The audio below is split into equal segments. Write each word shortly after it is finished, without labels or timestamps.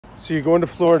So you're going to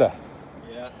Florida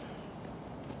Yeah.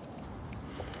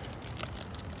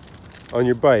 on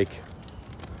your bike.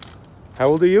 How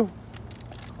old are you?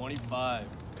 25.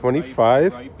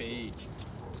 25? Ripe age.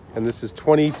 And this is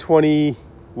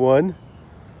 2021.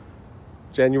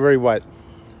 January what?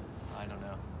 I don't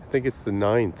know. I think it's the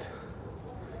 9th.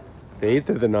 The 8th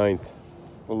or the 9th.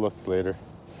 We'll look later.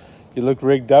 You look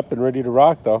rigged up and ready to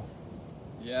rock though.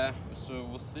 Yeah, so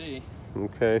we'll see.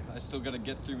 Okay. I still got to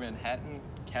get through Manhattan,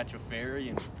 catch a ferry,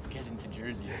 and get into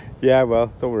Jersey. Yeah,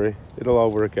 well, don't worry. It'll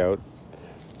all work out.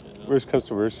 Yeah. Worst comes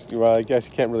to worst. Well, I guess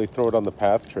you can't really throw it on the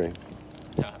path train.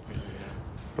 Not really,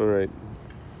 no. All right.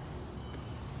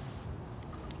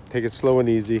 Take it slow and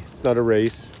easy. It's not a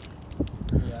race.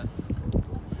 Yeah.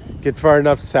 Get far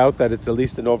enough south that it's at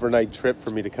least an overnight trip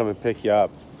for me to come and pick you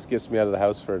up. This gets me out of the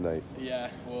house for a night. Yeah,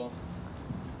 well,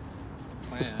 it's the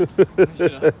plan.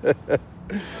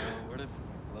 Where to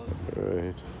load? All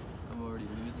right. I'm already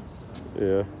losing stuff.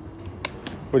 Yeah.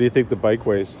 What do you think the bike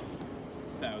weighs?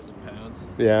 1,000 pounds.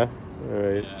 Yeah. All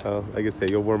right. Yeah. Well, like I say,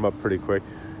 you'll warm up pretty quick.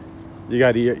 You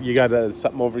got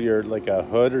something over your, like a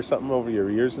hood or something over your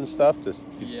ears and stuff. Just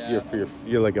Yeah.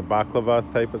 you're like a baklava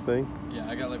type of thing. Yeah,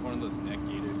 I got like one of those neck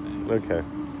gaiter things. Okay.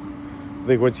 I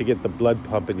think once you get the blood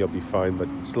pumping, you'll be fine. But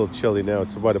it's a little chilly now.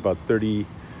 It's what, about 30,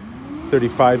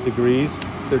 35 degrees,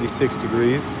 36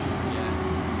 degrees. Yeah.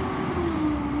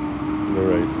 All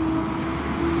right.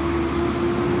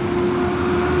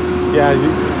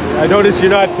 Yeah, I notice you're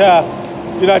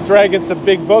not dragging some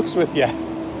big books with you.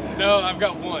 No, I've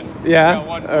got one. Yeah. I've got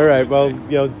one All right. book Well, today.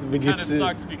 you know, when you Kind of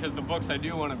sucks because the books I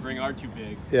do want to bring are too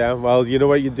big. yeah. Well, you know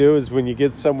what you do is when you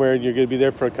get somewhere and you're going to be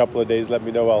there for a couple of days, let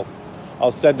me know. I'll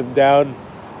send them down,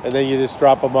 and then you just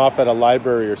drop them off at a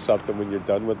library or something when you're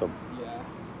done with them. Yeah.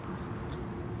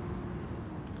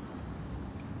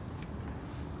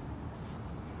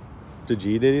 Did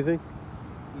you eat anything?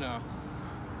 No.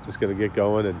 Just gonna get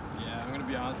going and. Yeah, I'm gonna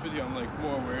be honest with you. I'm like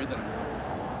more worried that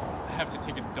I have to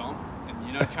take a dump, and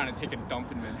you know, trying to take a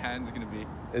dump in Manhattan's gonna be.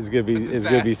 It's gonna be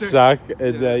disaster. suck,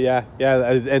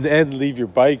 and and leave your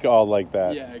bike all like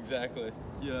that. Yeah, exactly.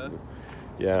 Yeah.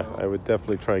 Yeah, So- I would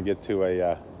definitely try and get to a.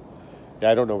 Yeah,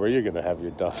 I don't know where you're gonna have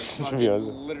your dumps. I To be honest.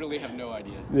 literally have no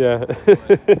idea. Yeah.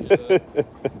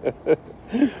 But,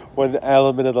 One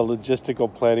element of the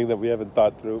logistical planning that we haven't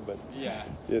thought through, but yeah.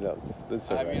 you know, that's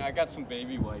all I right. mean, I got some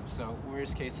baby wipes, so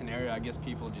worst case scenario, I guess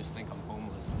people just think I'm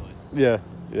homeless, but Yeah,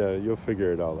 you'll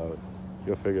figure it all out.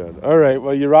 You'll figure it out. All right,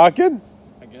 well, you rocking?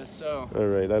 I guess so. All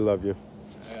right, I love you.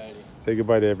 Alrighty. Say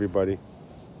goodbye to everybody.